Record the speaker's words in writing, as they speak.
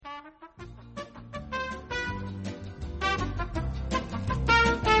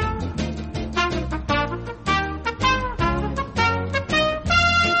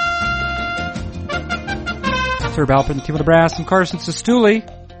Herb Alpert, the team of the brass, and Carson Sestouli.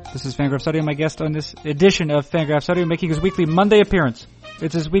 This is Fangraphs Audio, my guest on this edition of Fangraphs Audio, making his weekly Monday appearance.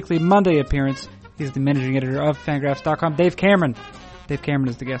 It's his weekly Monday appearance. He's the managing editor of Fangraphs.com, Dave Cameron. Dave Cameron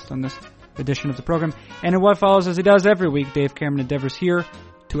is the guest on this edition of the program. And in what follows, as he does every week, Dave Cameron endeavors here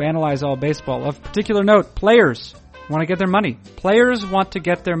to analyze all baseball. Of particular note, players want to get their money. Players want to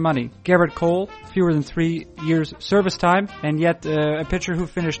get their money. Gerrit Cole, fewer than 3 years service time, and yet a pitcher who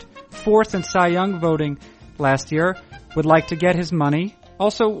finished fourth in Cy Young voting last year would like to get his money.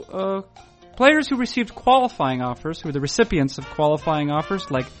 Also, players who received qualifying offers, who were the recipients of qualifying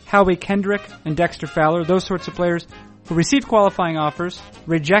offers, like Howie Kendrick and Dexter Fowler, those sorts of players who received qualifying offers,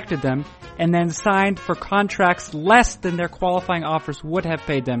 rejected them, and then signed for contracts less than their qualifying offers would have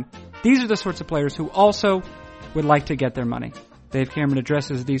paid them. These are the sorts of players who also would like to get their money. Dave Cameron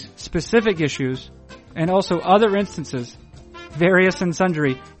addresses these specific issues and also other instances, various and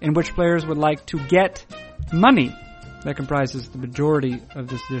sundry, in which players would like to get money. That comprises the majority of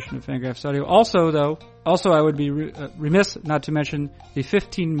this edition of Fangraphs Audio. Also I would be remiss not to mention the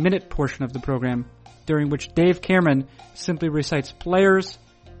 15-minute portion of the program during which Dave Cameron simply recites players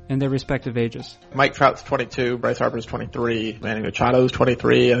and their respective ages. Mike Trout's 22, Bryce Harper's 23, Manny Machado's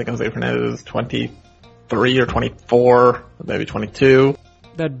 23, I think Jose Fernandez is 23 or 24, maybe 22.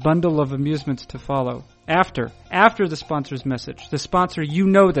 That bundle of amusements to follow. After the sponsor's message. The sponsor, you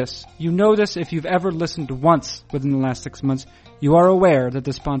know this. You know this if you've ever listened once within the last 6 months. You are aware that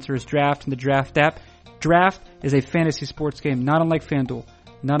the sponsor is Draft and the Draft app. Draft is a fantasy sports game, not unlike FanDuel,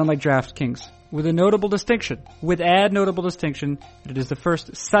 not unlike DraftKings, with a notable distinction. That it is the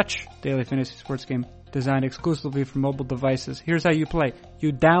first such daily fantasy sports game designed exclusively for mobile devices. Here's how you play.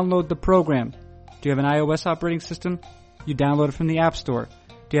 You download the program. Do you have an iOS operating system? You download it from the App Store.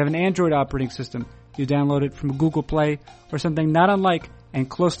 Do you have an Android operating system? You download it from Google Play or something not unlike and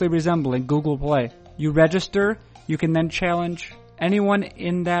closely resembling Google Play. You register. You can then challenge anyone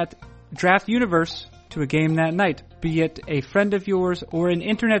in that draft universe to a game that night, be it a friend of yours or an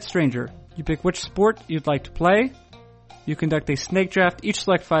internet stranger. You pick which sport you'd like to play. You conduct a snake draft. Each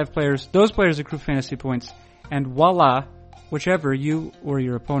select 5 players. Those players accrue fantasy points. And voila, whichever you or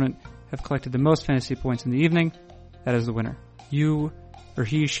your opponent have collected the most fantasy points in the evening, that is the winner. You or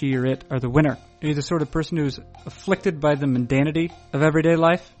he, she, or it are the winner. Are you the sort of person who's afflicted by the mundanity of everyday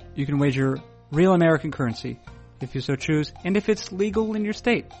life? You can wager real American currency if you so choose, and if it's legal in your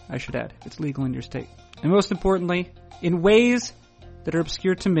state, I should add. If it's legal in your state. And most importantly, in ways that are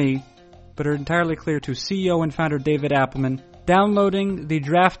obscure to me, but are entirely clear to CEO and founder David Appelman, downloading the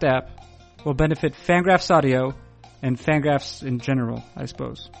Draft app will benefit Fangraphs Audio and Fangraphs in general, I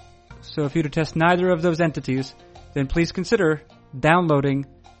suppose. So if you detest neither of those entities, then please consider downloading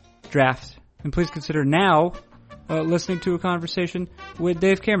Draft. And please consider now listening to a conversation with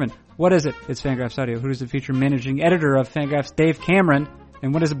Dave Cameron. What is it? It's Fangraphs Audio. Who does it feature? Managing editor of Fangraphs, Dave Cameron.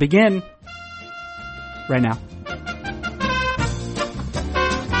 And when does it begin? Right now.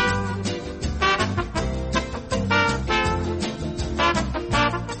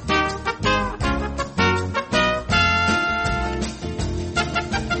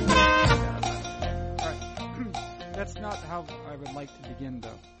 Begin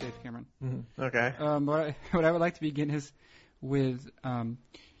though, Dave Cameron. Mm-hmm. Okay. What I would like to begin is with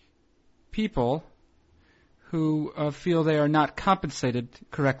people who feel they are not compensated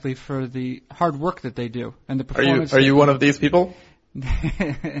correctly for the hard work that they do and the performance. Are you one of these people?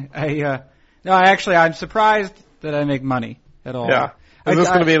 I'm surprised that I make money at all. Yeah. Is this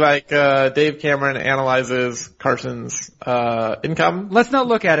going to be like Dave Cameron analyzes Carson's income? Let's not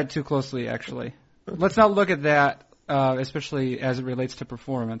look at it too closely, actually. Let's not look at that. Especially as it relates to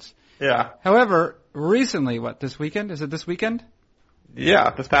performance. Yeah. However, recently, this weekend? Is it this weekend? Yeah,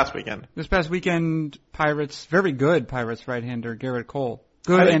 this past weekend. This past weekend, Pirates, very good Pirates right-hander, Gerrit Cole.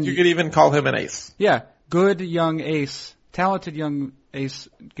 Good, I think you could even call him an ace. Yeah, good young ace, talented young ace,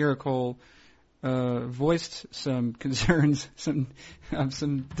 Gerrit Cole, voiced some concerns, some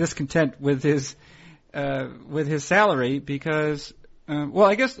discontent with his salary because,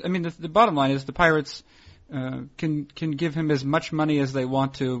 the bottom line is the Pirates can give him as much money as they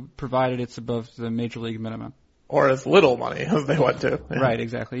want to, provided it's above the major league minimum. Or as little money as they want to. Yeah. Right,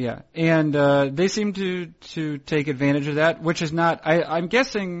 exactly, yeah. And they seem to take advantage of that, which is not, I'm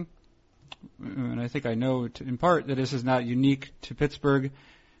guessing, and I think I know in part that this is not unique to Pittsburgh.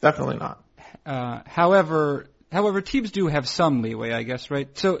 Definitely not. However, teams do have some leeway, I guess, right?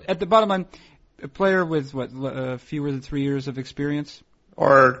 So at the bottom line, a player with fewer than 3 years of experience,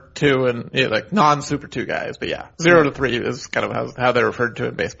 or 2 and like non-Super 2 guys, but yeah, 0 to 3 is kind of how they're referred to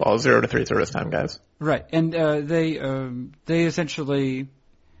in baseball. 0 to 3 service time guys. Right, and they essentially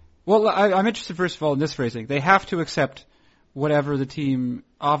Well, I'm interested, first of all, in this phrasing. They have to accept whatever the team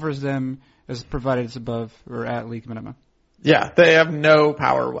offers them, as provided it's above or at league minimum. Yeah, they have no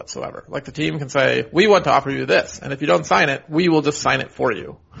power whatsoever. Like, the team can say, we want to offer you this, and if you don't sign it, we will just sign it for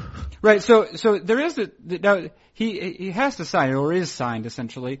you. Right, so there is now he has to sign it, or is signed,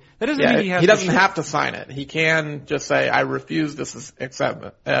 essentially. That doesn't mean he doesn't have to sign it. He can just say, I refuse this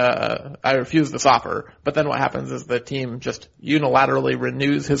I refuse this offer. But then what happens is the team just unilaterally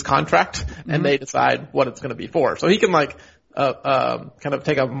renews his contract, and they decide what it's going to be for. So he can kind of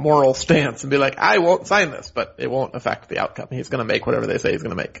take a moral stance and be like, I won't sign this, but it won't affect the outcome. He's going to make whatever they say he's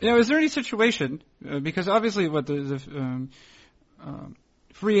going to make. Is there any situation, because obviously what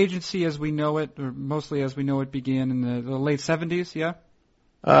free agency as we know it, or mostly as we know it, began in the late 70s, yeah?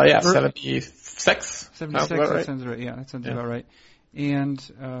 76. 76, that sounds right. Yeah, that sounds about right. And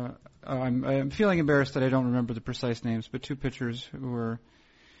I'm feeling embarrassed that I don't remember the precise names, but two pitchers who were...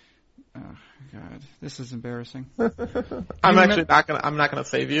 Oh God, this is embarrassing. I'm not gonna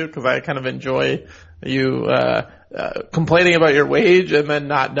save you because I kind of enjoy you complaining about your wage and then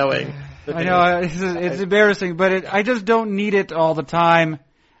not knowing. I know it's embarrassing, but I just don't need it all the time.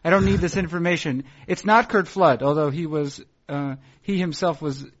 I don't need this information. It's not Curt Flood, although he himself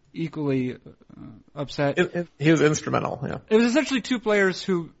was equally upset. He was instrumental. Yeah. It was essentially two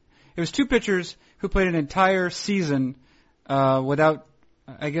pitchers who played an entire season without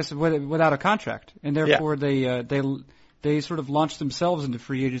a contract, and therefore they sort of launched themselves into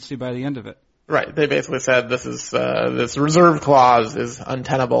free agency by the end of it. Right. They basically said this reserve clause is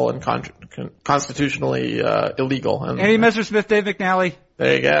untenable and constitutionally illegal. And Eddie Messersmith, Dave McNally.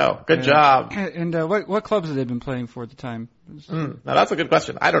 There you go. Good job. And what clubs have they been playing for at the time? Now that's a good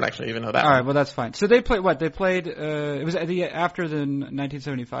question. I don't actually even know that. All right, well that's fine. So they played what? They played. It was after the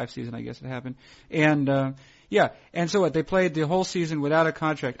 1975 season, I guess it happened. And yeah, and so what? They played the whole season without a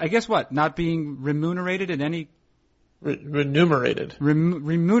contract. I guess what? Not being remunerated in any. Remunerated.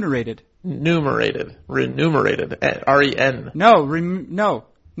 Remunerated. Numerated. Remunerated. R-E-N.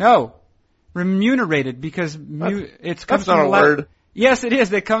 No. Remunerated because it comes from not a word. Yes, it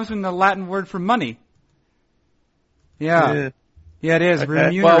is. It comes from the Latin word for money. Yeah. Yeah, it is.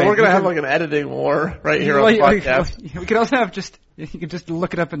 Okay. Well, we're going to have like an editing war right here on the podcast. We could also have you can just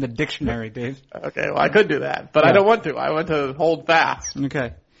look it up in the dictionary, Dave. Okay, well, I could do that, but I don't want to. I want to hold fast.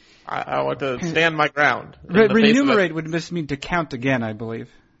 Okay. I want to stand my ground. Remunerate would just mean to count again, I believe.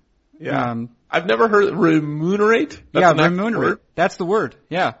 Yeah. I've never heard remunerate. That's remunerate. Word? That's the word.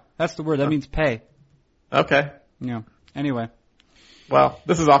 Yeah, that's the word. That means pay. Okay. Yeah. Anyway. Well,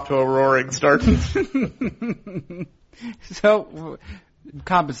 this is off to a roaring start. So,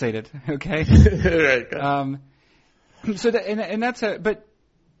 compensated, okay? Right, so that's but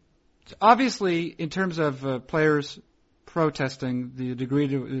obviously in terms of players protesting the degree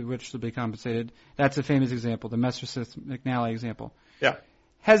to which they'll be compensated, that's a famous example, the Messersmith-McNally example. Yeah.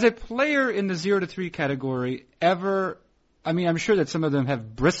 Has a player in the 0 to 3 category ever, I mean, I'm sure that some of them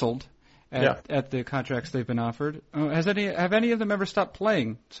have bristled at the contracts they've been offered. Have any of them ever stopped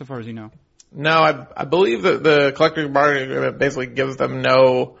playing, so far as you know? No, I believe that the collective bargaining agreement basically gives them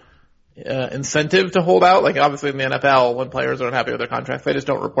no incentive to hold out. Like, obviously in the NFL, when players are unhappy with their contracts, they just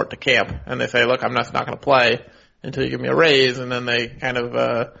don't report to camp, and they say, look, I'm not going to play until you give me a raise, and then they kind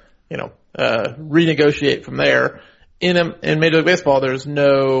of, renegotiate from there. In Major League Baseball, there's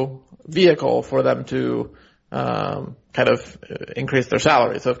no vehicle for them to kind of increase their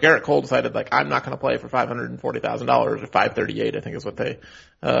salary. So if Garrett Cole decided, like, I'm not going to play for $540,000 or $538,000, I think is what they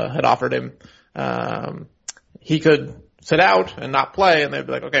had offered him, he could sit out and not play, and they'd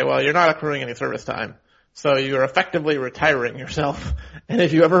be like, okay, well, you're not accruing any service time, so you're effectively retiring yourself. And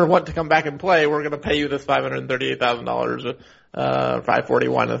if you ever want to come back and play, we're going to pay you this $538,000,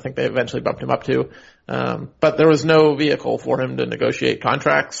 $541,000. I think they eventually bumped him up to. But there was no vehicle for him to negotiate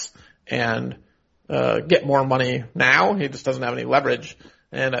contracts and get more money now. He just doesn't have any leverage,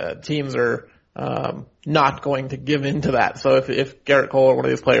 and teams are not going to give in to that. So if Garrett Cole or one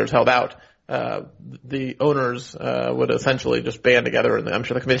of these players held out, the owners would essentially just band together, and I'm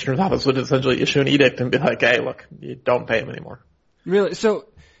sure the commissioner's office would essentially issue an edict and be like, hey, look, you don't pay him anymore. Really? So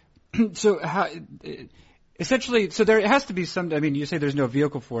how, essentially, so there has to be some, I mean, you say there's no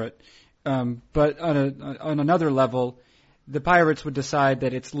vehicle for it, but on another level, the Pirates would decide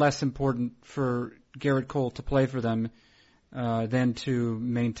that it's less important for Garrett Cole to play for them than to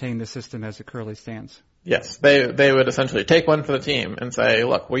maintain the system as it currently stands. Yes, they would essentially take one for the team and say,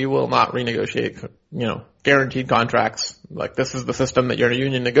 look, we will not renegotiate, guaranteed contracts. Like, this is the system that your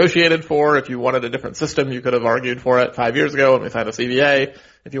union negotiated for. If you wanted a different system, you could have argued for it 5 years ago when we signed a CBA.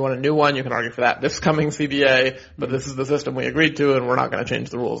 If you want a new one, you can argue for that this coming CBA, but this is the system we agreed to, and we're not going to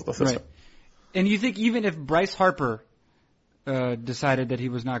change the rules of the system. Right. And you think even if Bryce Harper decided that he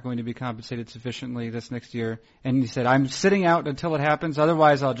was not going to be compensated sufficiently this next year, and he said, I'm sitting out until it happens,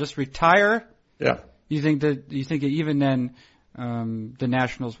 otherwise I'll just retire? Yeah. You think that even then the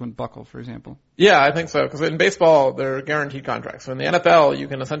Nationals wouldn't buckle, for example? Yeah, I think so. Because in baseball, they're guaranteed contracts. So in the NFL, you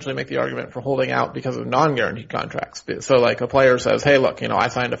can essentially make the argument for holding out because of non-guaranteed contracts. So like a player says, hey, look, I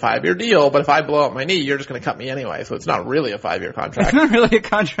signed a 5-year deal, but if I blow out my knee, you're just going to cut me anyway. So it's not really a 5-year contract. It's not really a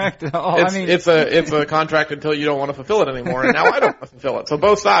contract at all. It's a contract until you don't want to fulfill it anymore, and now I don't want to fulfill it. So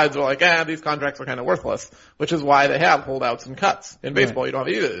both sides are like, these contracts are kind of worthless, which is why they have holdouts and cuts. In baseball, You don't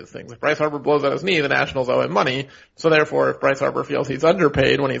have either of these things. If Bryce Harper blows out his knee, the Nationals owe him money. So therefore, if Bryce Harper feels he's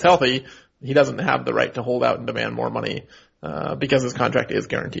underpaid when he's healthy, he doesn't have the right to hold out and demand more money because his contract is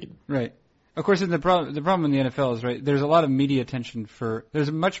guaranteed. Right. Of course, the problem in the NFL is, right, there's a lot of media attention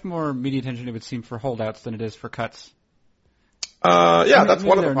there's much more media attention, it would seem, for holdouts than it is for cuts. That's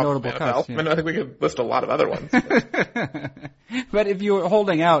one of the problems notable in the NFL. cuts. Yeah. I think we could list a lot of other ones. But if you're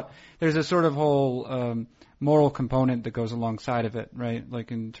holding out, there's a sort of whole moral component that goes alongside of it, right?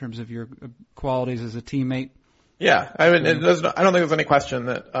 Like in terms of your qualities as a teammate. Yeah, I don't think there's any question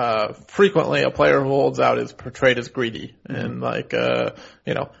that frequently a player who holds out is portrayed as greedy, and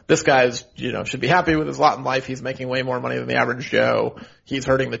this guy's should be happy with his lot in life. He's making way more money than the average Joe. He's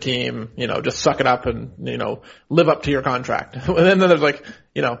hurting the team. Just suck it up and live up to your contract. And then there's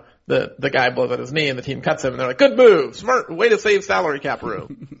the guy blows out his knee and the team cuts him, and they're like, good move, smart way to save salary cap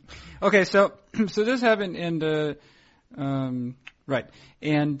room. Okay, so this happened, and right.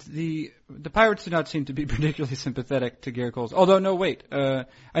 And the Pirates do not seem to be particularly sympathetic to Gerrit Cole's. Although, no, wait. I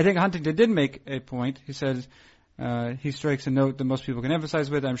think Huntington did make a point. He says he strikes a note that most people can emphasize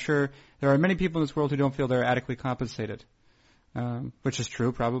with. I'm sure there are many people in this world who don't feel they're adequately compensated, which is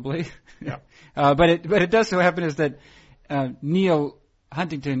true, probably. Yeah. But it does so happen is that Neil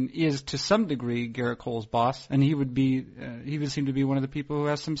Huntington is to some degree Gerrit Cole's boss, and he would seem to be one of the people who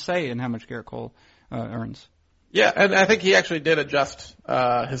has some say in how much Gerrit Cole earns. Yeah, and I think he actually did adjust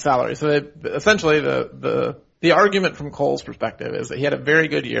his salary. So essentially the argument from Cole's perspective is that he had a very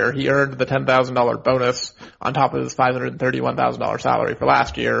good year. He earned the $10,000 bonus on top of his $531,000 salary for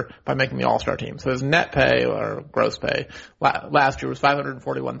last year by making the All-Star team. So his net pay or gross pay last year was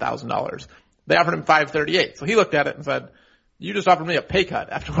 $541,000. They offered him $538,000. So he looked at it and said, you just offered me a pay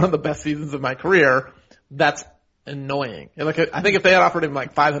cut after one of the best seasons of my career. That's annoying. I think if they had offered him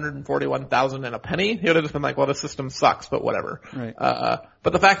like $541,000 and a penny, he would have just been like, well, the system sucks, but whatever. Right.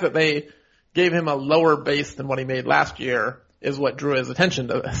 But the fact that they gave him a lower base than what he made last year is what drew his attention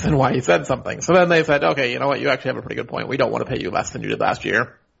to this and why he said something. So then they said, okay, you know what? You actually have a pretty good point. We don't want to pay you less than you did last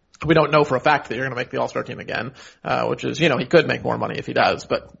year. We don't know for a fact that you're going to make the All-Star team again, which is, he could make more money if he does,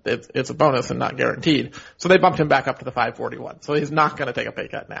 but it's a bonus and not guaranteed. So they bumped him back up to the 541. So he's not going to take a pay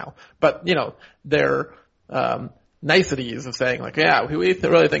cut now. But, they're niceties of saying like, yeah, we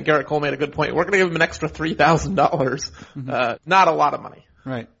really think Gerrit Cole made a good point. We're going to give him an extra $3,000. Not a lot of money.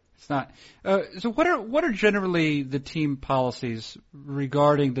 Right. It's not. So what are generally the team policies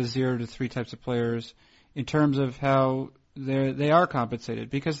regarding the 0 to 3 types of players in terms of how they are compensated?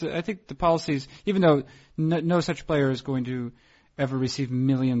 Because I think the policies, even though no such player is going to ever receive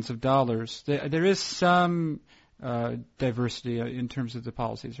millions of dollars, there is some diversity in terms of the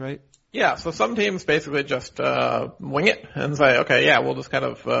policies, right? Yeah, so some teams basically just wing it and say, okay, yeah, we'll just kind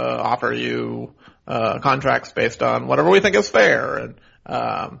of offer you contracts based on whatever we think is fair.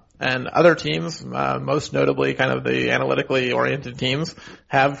 And other teams, most notably kind of the analytically oriented teams,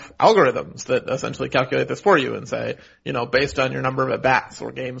 have algorithms that essentially calculate this for you and say, based on your number of at-bats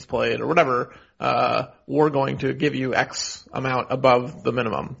or games played or whatever, we're going to give you X amount above the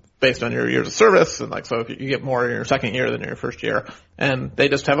minimum based on your years of service. And so if you get more in your second year than in your first year, and they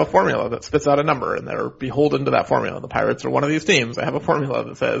just have a formula that spits out a number and they're beholden to that formula. The Pirates are one of these teams. They have a formula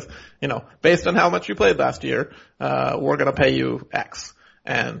that says, based on how much you played last year, we're going to pay you X.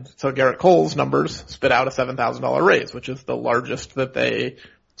 And so Gerrit Cole's numbers spit out a $7,000 raise, which is the largest that they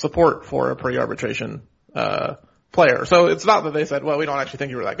support for a pre-arbitration player. So it's not that they said, well, we don't actually think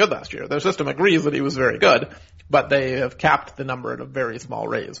you were that good last year. Their system agrees that he was very good, but they have capped the number at a very small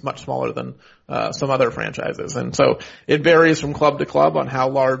raise, much smaller than some other franchises. And so it varies from club to club on how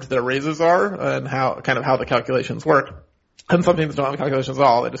large their raises are and how the calculations work. And some teams don't have calculations at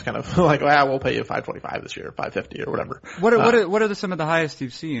all. They just kind of like, we'll pay you $525 this year, $550 or whatever. What are some of the highest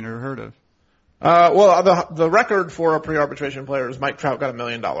you've seen or heard of? Well, the record for a pre-arbitration player is Mike Trout got $1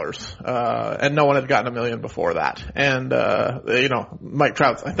 million, and no one had gotten $1 million before that. And, Mike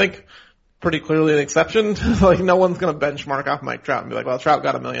Trout's, I think, pretty clearly an exception. Like, no one's gonna benchmark off Mike Trout and be like, well, Trout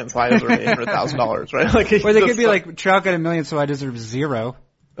got $1 million, so I deserve $800,000, right? Like, or they could be like, Trout got $1 million, so I deserve $0.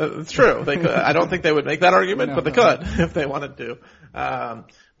 It's true. They could. I don't think they would make that argument, but they could if they wanted to.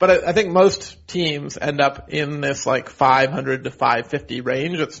 But I think most teams end up in this like 500 to 550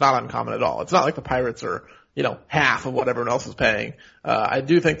 range. It's not uncommon at all. It's not like the Pirates are, half of what everyone else is paying. I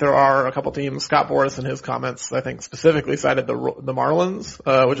do think there are a couple teams. Scott Boras in his comments, I think, specifically cited the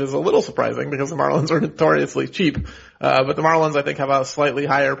Marlins, which is a little surprising because the Marlins are notoriously cheap. But the Marlins, I think, have a slightly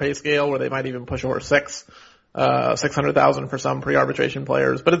higher pay scale where they might even push over 600,000 for some pre-arbitration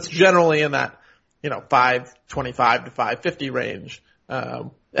players, but it's generally in that, 525 to 550 range.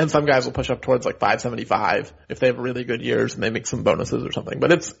 And some guys will push up towards like 575 if they have really good years and they make some bonuses or something.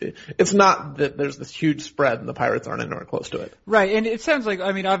 But it's not that there's this huge spread and the Pirates aren't anywhere close to it. Right. And it sounds like,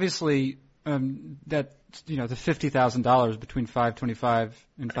 obviously, that, the $50,000 between 525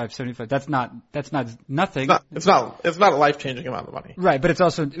 and 575, that's not nothing. It's not a life-changing amount of money. Right. But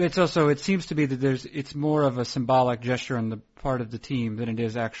it seems to be that it's more of a symbolic gesture on the part of the team than it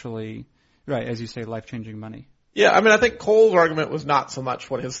is actually, right, as you say, life-changing money. Yeah, I think Cole's argument was not so much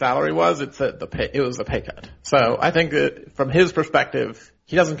what his salary was, it's that it was the pay cut. So I think that from his perspective,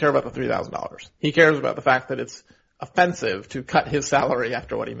 he doesn't care about the $3,000. He cares about the fact that it's offensive to cut his salary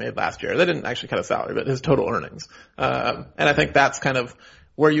after what he made last year. They didn't actually cut his salary, but his total earnings. And I think that's kind of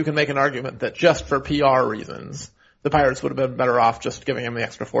where you can make an argument that just for PR reasons, the Pirates would have been better off just giving him the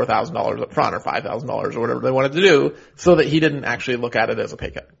extra $4,000 up front or $5,000 or whatever they wanted to do so that he didn't actually look at it as a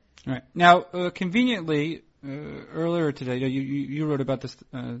pay cut. All right. Now, conveniently, earlier today, you wrote about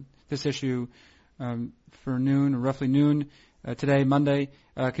this issue for noon, or roughly noon today, Monday.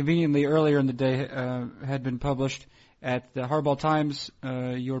 Conveniently, earlier in the day, had been published at the Hardball Times.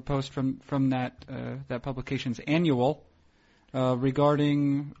 Your post from that publication's annual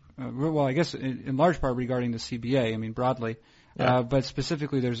regarding, I guess in large part regarding the CBA. Broadly, yeah. But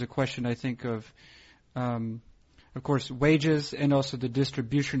specifically, there's a question I think of course, wages and also the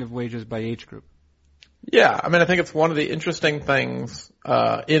distribution of wages by age group. Yeah, I think it's one of the interesting things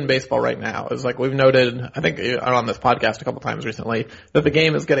in baseball right now is like we've noted, I think on this podcast a couple times recently, that the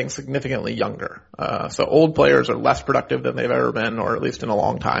game is getting significantly younger. So old players are less productive than they've ever been, or at least in a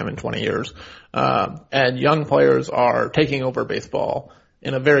long time, in 20 years. And young players are taking over baseball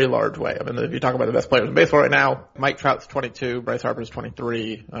in a very large way. If you talk about the best players in baseball right now, Mike Trout's 22, Bryce Harper's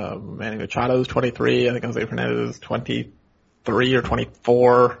 23, Manny Machado's 23, I think Jose Fernandez is 23 or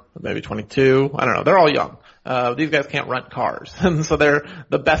 24, maybe 22. I don't know. They're all young. These guys can't rent cars. And so they're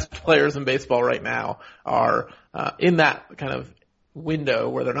the best players in baseball right now are, in that kind of window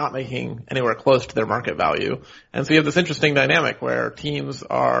where they're not making anywhere close to their market value. And so you have this interesting dynamic where teams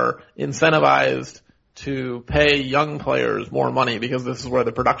are incentivized to pay young players more money because this is where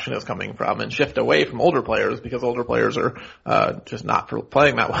the production is coming from, and shift away from older players because older players are just not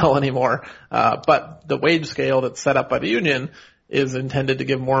playing that well anymore. But the wage scale that's set up by the union is intended to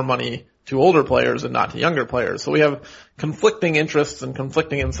give more money to older players and not to younger players. So we have conflicting interests and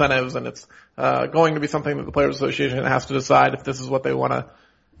conflicting incentives, and it's going to be something that the Players Association has to decide if this is what they want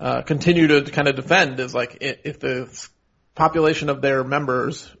to continue to kind of defend, is like if the population of their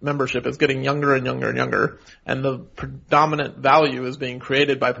membership is getting younger and younger and younger, and the predominant value is being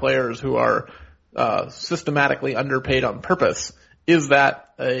created by players who are systematically underpaid on purpose. Is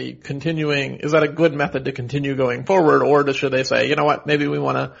that a good method to continue going forward, or should they say, you know what, maybe we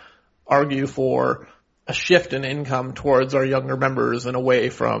want to argue for a shift in income towards our younger members and away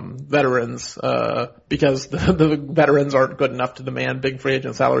from veterans, because the veterans aren't good enough to demand big free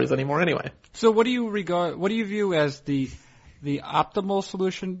agent salaries anymore anyway. So what do you view as the optimal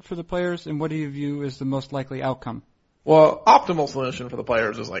solution for the players, and what do you view as the most likely outcome? Well, optimal solution for the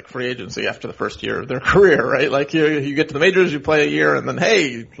players is like free agency after the first year of their career, right? Like you get to the majors, you play a year, and then,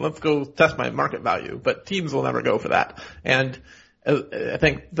 hey, let's go test my market value. But teams will never go for that. And I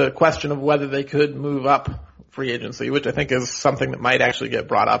think the question of whether they could move up free agency, which I think is something that might actually get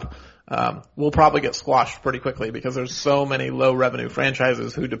brought up, will probably get squashed pretty quickly because there's so many low revenue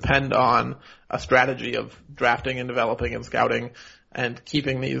franchises who depend on a strategy of drafting and developing and scouting and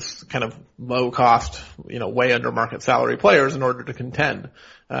keeping these kind of low cost, way under market salary players in order to contend.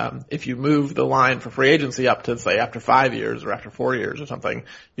 If you move the line for free agency up to, say, after 5 years or after 4 years or something,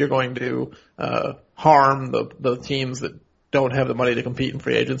 you're going to harm the teams that don't have the money to compete in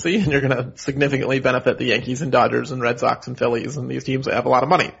free agency, and you're going to significantly benefit the Yankees and Dodgers and Red Sox and Phillies and these teams that have a lot of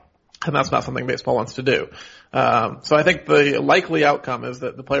money. And that's not something baseball wants to do. So I think the likely outcome is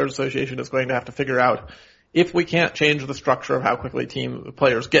that the Players Association is going to have to figure out if we can't change the structure of how quickly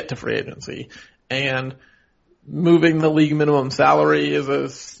players get to free agency, and moving the league minimum salary is a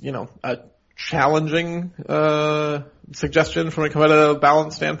challenging suggestion from a competitive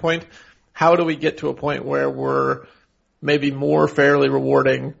balance standpoint. How do we get to a point where we're maybe more fairly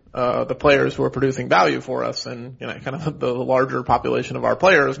rewarding the players who are producing value for us, and kind of the larger population of our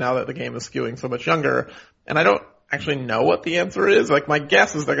players now that the game is skewing so much younger? And I don't actually know what the answer is. Like, my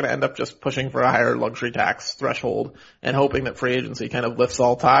guess is they're going to end up just pushing for a higher luxury tax threshold and hoping that free agency kind of lifts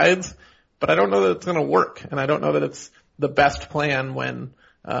all tides. But I don't know that it's going to work, and I don't know that it's the best plan when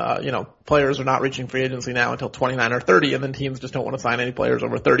players are not reaching free agency now until 29 or 30, and then teams just don't want to sign any players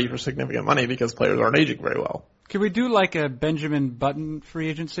over 30 for significant money because players aren't aging very well. Can we do like a Benjamin Button free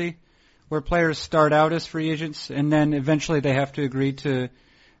agency, where players start out as free agents and then eventually they have to agree to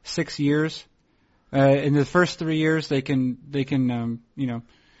 6 years? In the first 3 years, they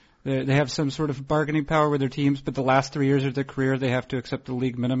have some sort of bargaining power with their teams, but the last 3 years of their career, they have to accept the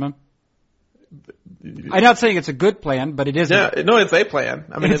league minimum. I'm not saying it's a good plan, but it is. Yeah, no, it's a plan.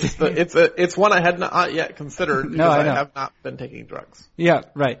 I mean, it's one I had not yet considered because I have not been taking drugs. Yeah,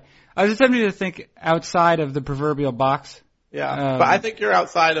 right. I was attempting to think outside of the proverbial box. Yeah, but I think you're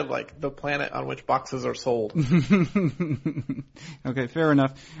outside of like the planet on which boxes are sold. Okay, fair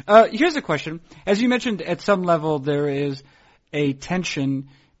enough. Here's a question. As you mentioned, at some level there is a tension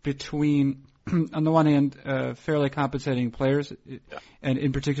between, on the one hand, fairly compensating players, and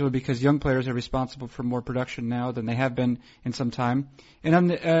in particular because young players are responsible for more production now than they have been in some time. And on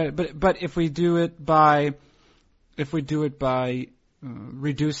the, but if we do it by reducing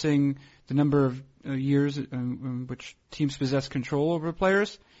the number of years in which teams possess control over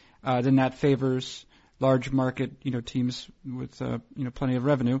players, then that favors large market, teams with, plenty of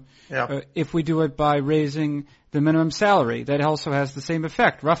revenue. Yeah. If we do it by raising the minimum salary, that also has the same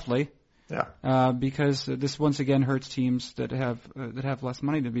effect, roughly. Yeah. Because this once again hurts teams that have less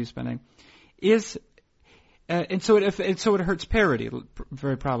money to be spending. And so it hurts parity,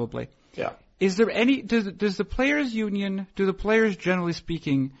 very probably. Yeah. Is there does the players union, do the players generally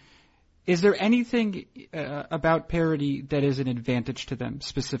speaking, is there anything about parity that is an advantage to them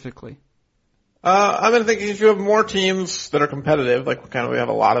specifically? I've been thinking if you have more teams that are competitive, like we have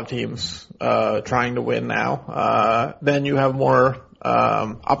a lot of teams trying to win now, then you have more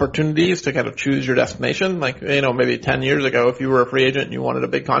opportunities to kind of choose your destination. Like, maybe 10 years ago, if you were a free agent and you wanted a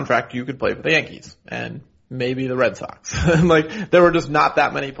big contract, you could play for the Yankees and maybe the Red Sox. There were just not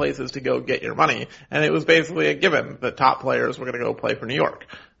that many places to go get your money, and it was basically a given that top players were going to go play for New York.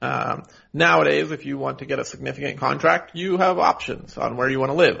 Nowadays, if you want to get a significant contract, you have options on where you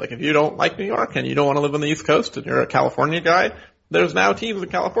want to live. Like, if you don't like New York and you don't want to live on the East Coast and you're a California guy, there's now teams in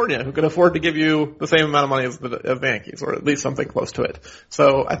California who can afford to give you the same amount of money as the Yankees, or at least something close to it.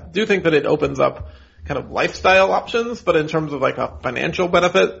 So I do think that it opens up kind of lifestyle options, but in terms of like a financial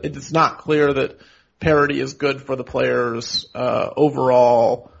benefit, it's not clear that parity is good for the players'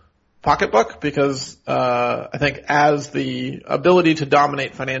 overall pocketbook, because I think as the ability to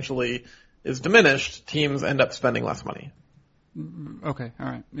dominate financially is diminished, teams end up spending less money. Okay, all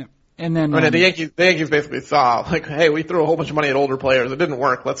right, yeah. And then the Yankees basically saw, like, hey, we threw a whole bunch of money at older players. It didn't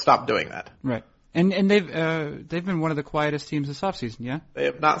work. Let's stop doing that. Right. And they've been one of the quietest teams this offseason, yeah? They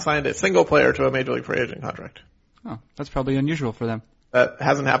have not signed a single player to a major league free agent contract. Oh, that's probably unusual for them. That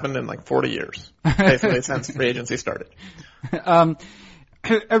hasn't happened in like 40 years, basically, since free agency started.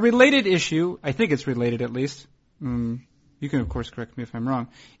 A related issue, I think it's related at least, you can of course correct me if I'm wrong,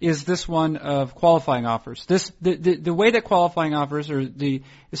 is this one of qualifying offers. The way that qualifying offers, or the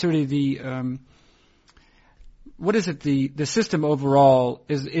system overall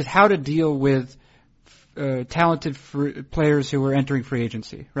is how to deal with talented players who are entering free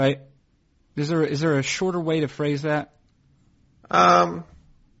agency, right? Is there a shorter way to phrase that?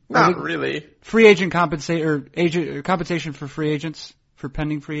 Not really. Free agent compensation for free agents, for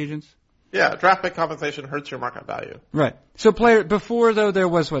pending free agents? Yeah, draft pick compensation hurts your market value. Right. So before though there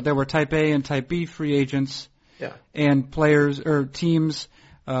were type A and type B free agents. Yeah. And players or teams,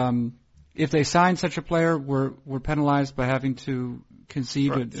 if they signed such a player, were penalized by having to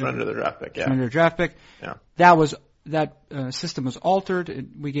concede surrender their draft pick. Yeah. Surrender their draft pick. Yeah. That system was altered.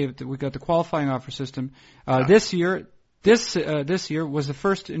 We got the qualifying offer system. This year was the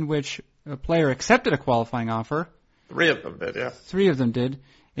first in which a player accepted a qualifying offer. 3 of them did, yeah. 3 of them did.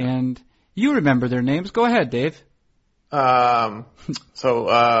 And you remember their names. Go ahead, Dave. Brett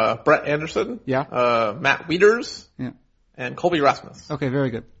Anderson. Yeah. Matt Wieters. Yeah. And Colby Rasmus. Okay,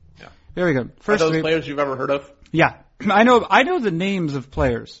 very good. Yeah. Very good. Are those players you've ever heard of? Yeah. I know the names of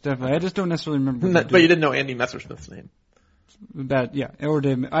players, definitely. I just don't necessarily remember what But you didn't know Andy Messersmith's name. Or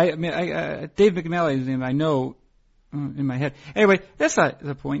Dave. Dave McNally's name I know in my head. Anyway, that's not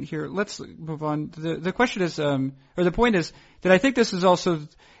the point here. Let's move on. The question is, or the point is that I think this is also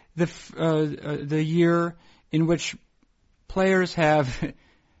the year in which players have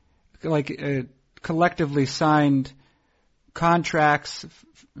collectively signed contracts.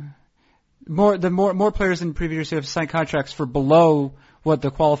 More players in previous years have signed contracts for below what the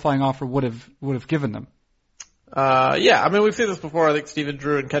qualifying offer would have given them. Yeah, I mean, we've seen this before. I think Steven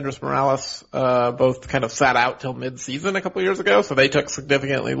Drew and Kendrys Morales, both kind of sat out till mid-season a couple years ago, so they took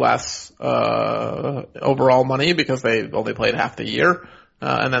significantly less, overall money because they only played half the year.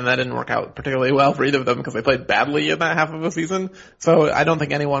 And then that didn't work out particularly well for either of them because they played badly in that half of the season. So I don't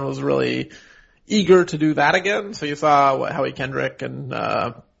think anyone was really eager to do that again. So you saw Howie Kendrick and,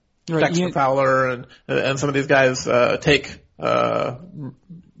 Dexter Fowler and some of these guys, take,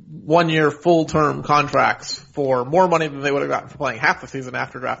 1 year full-term contracts for more money than they would have gotten for playing half the season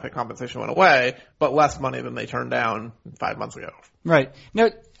after draft pick compensation went away, but less money than they turned down 5 months ago. Right. Now,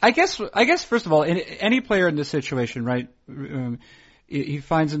 I guess first of all, any player in this situation, right, he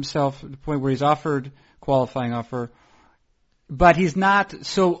finds himself at the point where he's offered qualifying offer, but he's not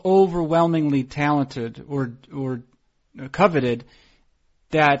so overwhelmingly talented or coveted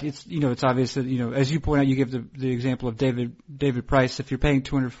that it's obvious that, as you point out, you give the example of David Price. If you're paying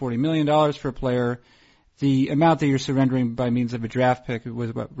 $240 million for a player, the amount that you're surrendering by means of a draft pick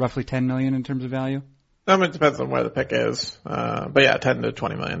was roughly $10 million in terms of value? I mean, it depends on where the pick is. But yeah, 10 to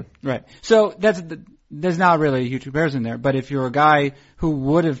 20 million. Right. So there's not really a huge comparison there. But if you're a guy who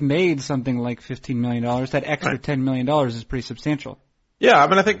would have made something like $15 million, that extra $10 million is pretty substantial. Yeah, I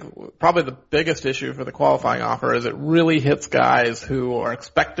mean, I think probably the biggest issue for the qualifying offer is it really hits guys who are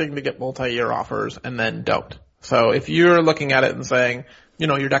expecting to get multi-year offers and then don't. So if you're looking at it and saying,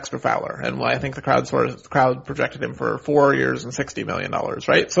 you're Dexter Fowler, and I think the crowd projected him for 4 years and $60 million,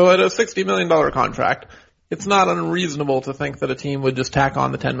 right? So at a $60 million contract, it's not unreasonable to think that a team would just tack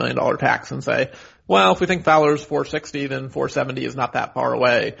on the $10 million tax and say, well, if we think Fowler's 460, then 470 is not that far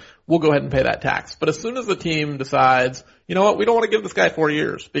away. We'll go ahead and pay that tax. But as soon as the team decides, you know what, we don't want to give this guy 4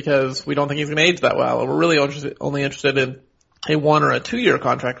 years because we don't think he's going to age that well, or we're really only interested in a 1 or a 2 year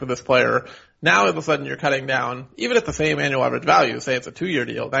contract with this player, now all of a sudden you're cutting down, even at the same annual average value, say it's a 2 year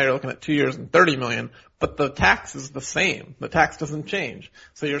deal, now you're looking at 2 years and $30 million, but the tax is the same. The tax doesn't change.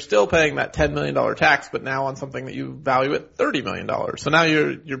 So you're still paying that $10 million tax, but now on something that you value at $30 million. So now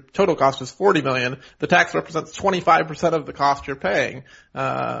your total cost is $40 million. The tax represents 25% of the cost you're paying.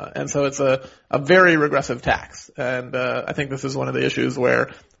 And so it's a very regressive tax. And, I think this is one of the issues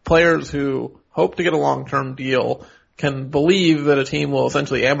where players who hope to get a long-term deal can believe that a team will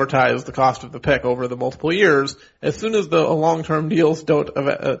essentially amortize the cost of the pick over the multiple years. As soon as the long-term deals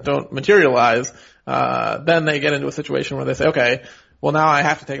don't materialize, then they get into a situation where they say, okay, well now I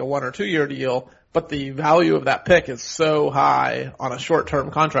have to take a 1 or 2 year deal, but the value of that pick is so high on a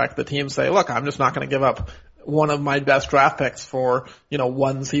short-term contract, the teams say, look, I'm just not going to give up one of my best draft picks for,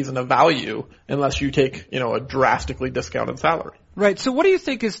 1 season of value unless you take, a drastically discounted salary. Right. So what do you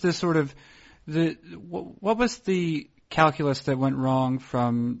think is the sort of what was the calculus that went wrong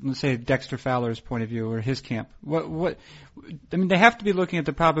from, let's say, Dexter Fowler's point of view or his camp? I mean, they have to be looking at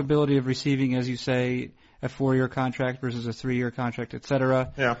the probability of receiving, as you say, a 4 year contract versus a 3 year contract, et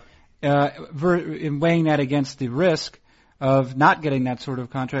cetera. Yeah. In weighing that against the risk of not getting that sort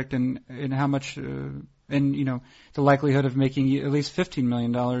of contract and how much, the likelihood of making at least $15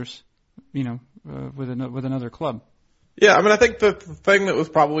 million, with another club. Yeah, I mean, I think the thing that was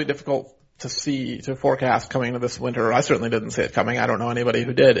probably difficult to forecast coming into this winter, I certainly didn't see it coming, I don't know anybody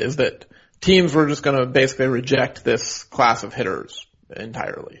who did, is that teams were just going to basically reject this class of hitters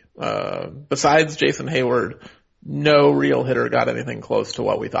entirely. Besides Jason Hayward, no real hitter got anything close to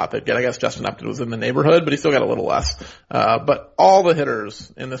what we thought they'd get. I guess Justin Upton was in the neighborhood, but he still got a little less. But all the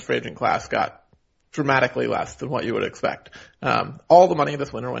hitters in this free agent class got dramatically less than what you would expect. All the money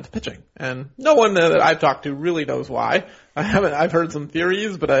this winter went to pitching, and no one that I've talked to really knows why. I've heard some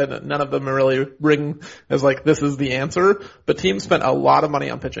theories, but none of them really ring as like this is the answer. But teams spent a lot of money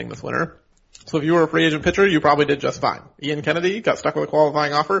on pitching this winter. So if you were a free agent pitcher, you probably did just fine. Ian Kennedy got stuck with a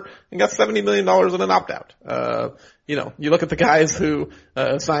qualifying offer and got $70 million in an opt-out. You look at the guys who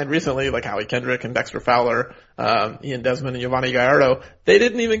signed recently, like Howie Kendrick and Dexter Fowler, Ian Desmond and Giovanni Gallardo, they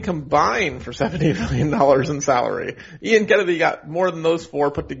didn't even combine for $70 million in salary. Ian Kennedy got more than those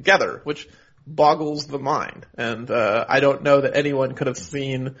four put together, which boggles the mind. And I don't know that anyone could have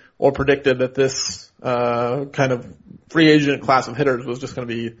seen or predicted that this kind of free agent class of hitters was just going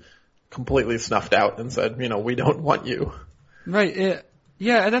to be completely snuffed out and said, we don't want you. Right.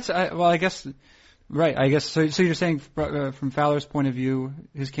 Yeah. I guess. Right. I guess. So you're saying from Fowler's point of view,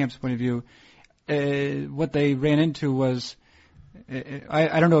 his camp's point of view, what they ran into was.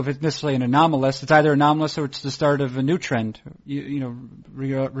 I don't know if it's necessarily an anomalous. It's either anomalous or it's the start of a new trend.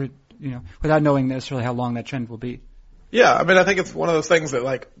 Without knowing necessarily how long that trend will be. Yeah, I think it's one of those things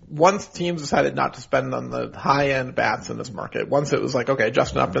that once teams decided not to spend on the high-end bats in this market, once it was okay,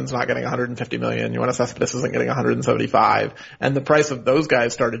 Justin Upton's not getting $150 million, Yoenis Cespedes isn't getting $175, and the price of those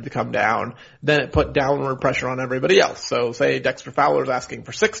guys started to come down, then it put downward pressure on everybody else. So say Dexter Fowler's asking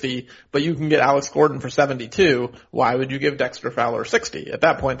for 60, but you can get Alex Gordon for 72, why would you give Dexter Fowler 60? At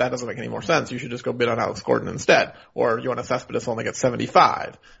that point, that doesn't make any more sense. You should just go bid on Alex Gordon instead, or Yoenis Cespedes only gets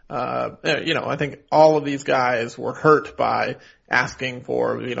 75. I think all of these guys were hurt by asking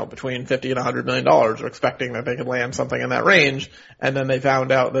for, between $50 and $100 million or expecting that they could land something in that range. And then they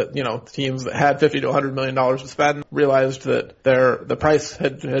found out that, teams that had $50 to $100 million to spend realized that the price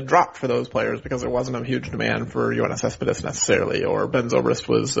had dropped for those players because there wasn't a huge demand for Yoenis Cespedes necessarily, or Ben Zobrist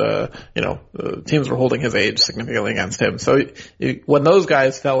was, teams were holding his age significantly against him. So when those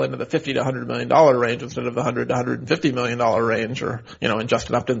guys fell into the $50 to $100 million range instead of the $100 to $150 million range, or, in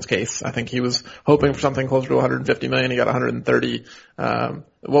Justin Upton's case, I think he was hoping for something closer to $150 million. He got 130.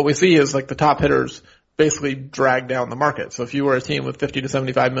 What we see is the top hitters basically drag down the market. So if you were a team with $50 to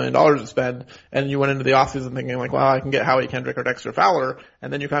 $75 million to spend and you went into the offseason thinking I can get Howie Kendrick or Dexter Fowler,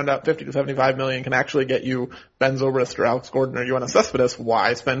 and then you found out $50 to $75 million can actually get you Ben Zobrist or Alex Gordon or Yoenis Cespedes,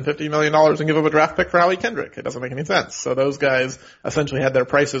 why spend $50 million and give up a draft pick for Howie Kendrick? It doesn't make any sense. So those guys essentially had their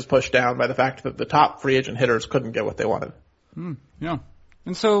prices pushed down by the fact that the top free agent hitters couldn't get what they wanted. Yeah.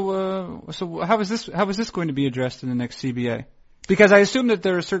 And so how is this going to be addressed in the next CBA? Because I assume that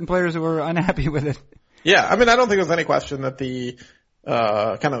there are certain players who are unhappy with it. Yeah, I don't think there's any question that the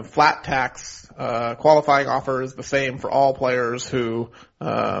kind of flat tax qualifying offer is the same for all players who,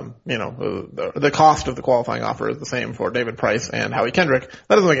 the cost of the qualifying offer is the same for David Price and Howie Kendrick.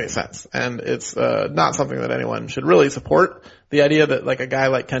 That doesn't make any sense, and it's not something that anyone should really support. The idea that a guy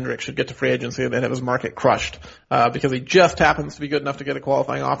like Kendrick should get to free agency and then have his market crushed because he just happens to be good enough to get a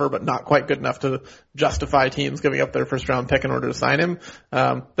qualifying offer, but not quite good enough to justify teams giving up their first round pick in order to sign him.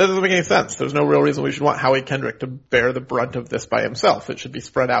 That doesn't make any sense. There's no real reason we should want Howie Kendrick to bear the brunt of this by himself. It should be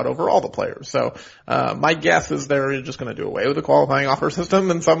spread out over all the players. So my guess is they're just going to do away with the qualifying offer system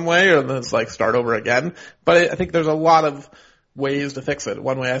in some way, or then it's start over again. But I think there's a lot of ways to fix it.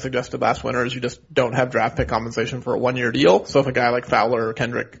 One way I suggested last winter is you just don't have draft pick compensation for a 1-year deal. So if a guy like Fowler or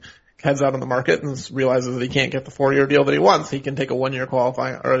Kendrick heads out on the market and realizes that he can't get the 4-year deal that he wants, he can take a 1-year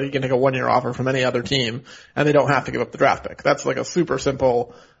qualifying, or he can take a 1-year offer from any other team, and they don't have to give up the draft pick. That's a super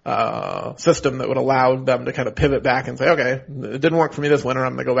simple system that would allow them to kind of pivot back and say, okay, it didn't work for me this winter,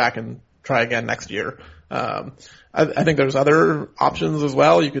 I'm going to go back and try again next year. I think there's other options as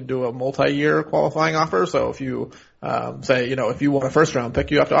well. You could do a multi-year qualifying offer. So if you say, if you want a first round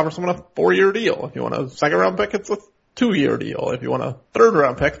pick, you have to offer someone a 4-year deal. If you want a second round pick, it's a 2-year deal. If you want a third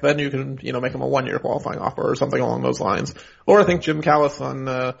round pick, then you can, make them a 1-year qualifying offer or something along those lines. Or I think Jim Callis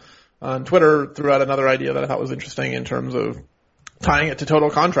on Twitter threw out another idea that I thought was interesting in terms of tying it to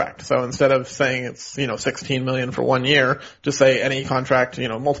total contract. So instead of saying it's, $16 million for 1 year, just say any contract,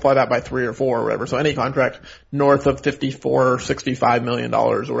 multiply that by 3 or 4 or whatever. So any contract north of $54 or $65 million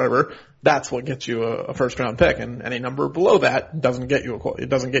or whatever, that's what gets you a first round pick. And any number below that doesn't get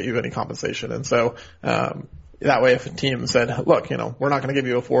you any compensation. And so, that way if a team said, look, we're not going to give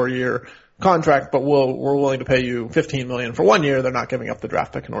you a 4-year contract, but we're willing to pay you $15 million for 1 year, they're not giving up the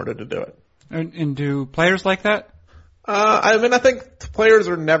draft pick in order to do it. And do players like that? I think players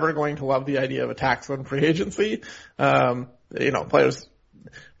are never going to love the idea of a tax on free agency. Players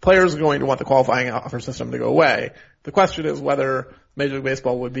are going to want the qualifying offer system to go away. The question is whether Major League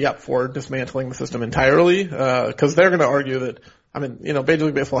Baseball would be up for dismantling the system entirely, because they're going to argue that, Major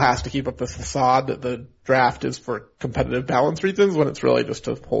League Baseball has to keep up the facade that the draft is for competitive balance reasons when it's really just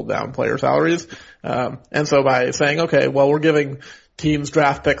to hold down player salaries. And so by saying, okay, well, we're giving teams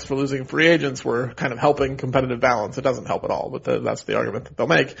draft picks for losing free agents, we're kind of helping competitive balance. It doesn't help at all, but that's the argument that they'll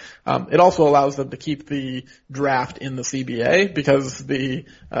make. It also allows them to keep the draft in the CBA because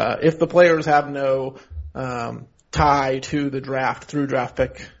if the players have no tie to the draft through draft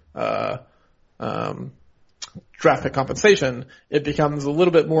pick compensation, it becomes a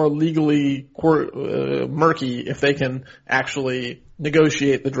little bit more legally murky if they can actually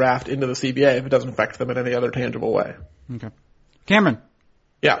negotiate the draft into the CBA if it doesn't affect them in any other tangible way. Okay. Cameron.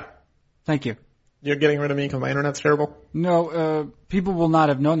 Yeah. Thank you. You're getting rid of me because my internet's terrible? No, people will not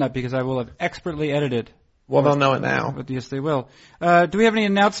have known that because I will have expertly edited Well, they'll know it now. But yes, they will. Do we have any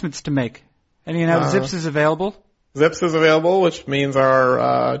announcements to make? Any Zips is available? Zips is available, which means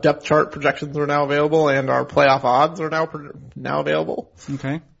our depth chart projections are now available, and our playoff odds are now available.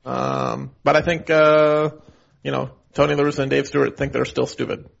 Okay. But I think Tony La Russa and Dave Stewart think they're still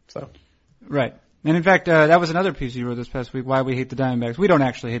stupid. So. Right. And in fact, that was another piece you wrote this past week. Why we hate the Diamondbacks. We don't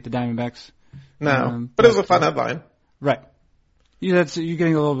actually hate the Diamondbacks. No, but it was a fun headline. Right. You're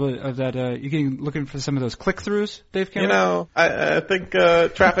getting a little bit of that. You're looking for some of those click-throughs, Dave Cameron. I think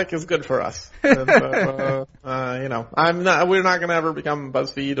traffic is good for us. And so, we're not going to ever become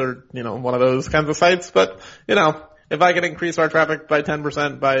BuzzFeed or one of those kinds of sites. But if I can increase our traffic by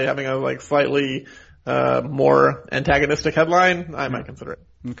 10% by having a slightly more antagonistic headline, I might consider it.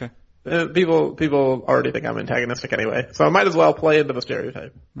 Okay. People already think I'm antagonistic anyway, so I might as well play into the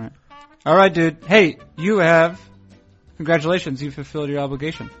stereotype. Right. All right, dude. Hey, congratulations, you fulfilled your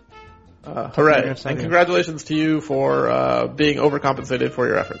obligation. Hooray. And congratulations to you for being overcompensated for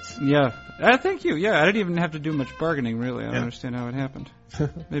your efforts. Yeah. Thank you. Yeah, I didn't even have to do much bargaining, really. I don't understand how it happened.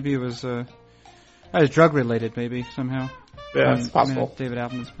 Maybe it was drug-related, maybe, somehow. Yeah, it's possible. David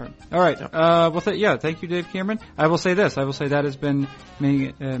Appleman's part. All right. Yeah. Thank you, Dave Cameron. I will say this. That has been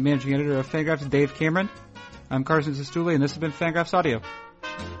managing editor of Fangraphs, Dave Cameron. I'm Carson Sestouli, and this has been Fangraphs Audio.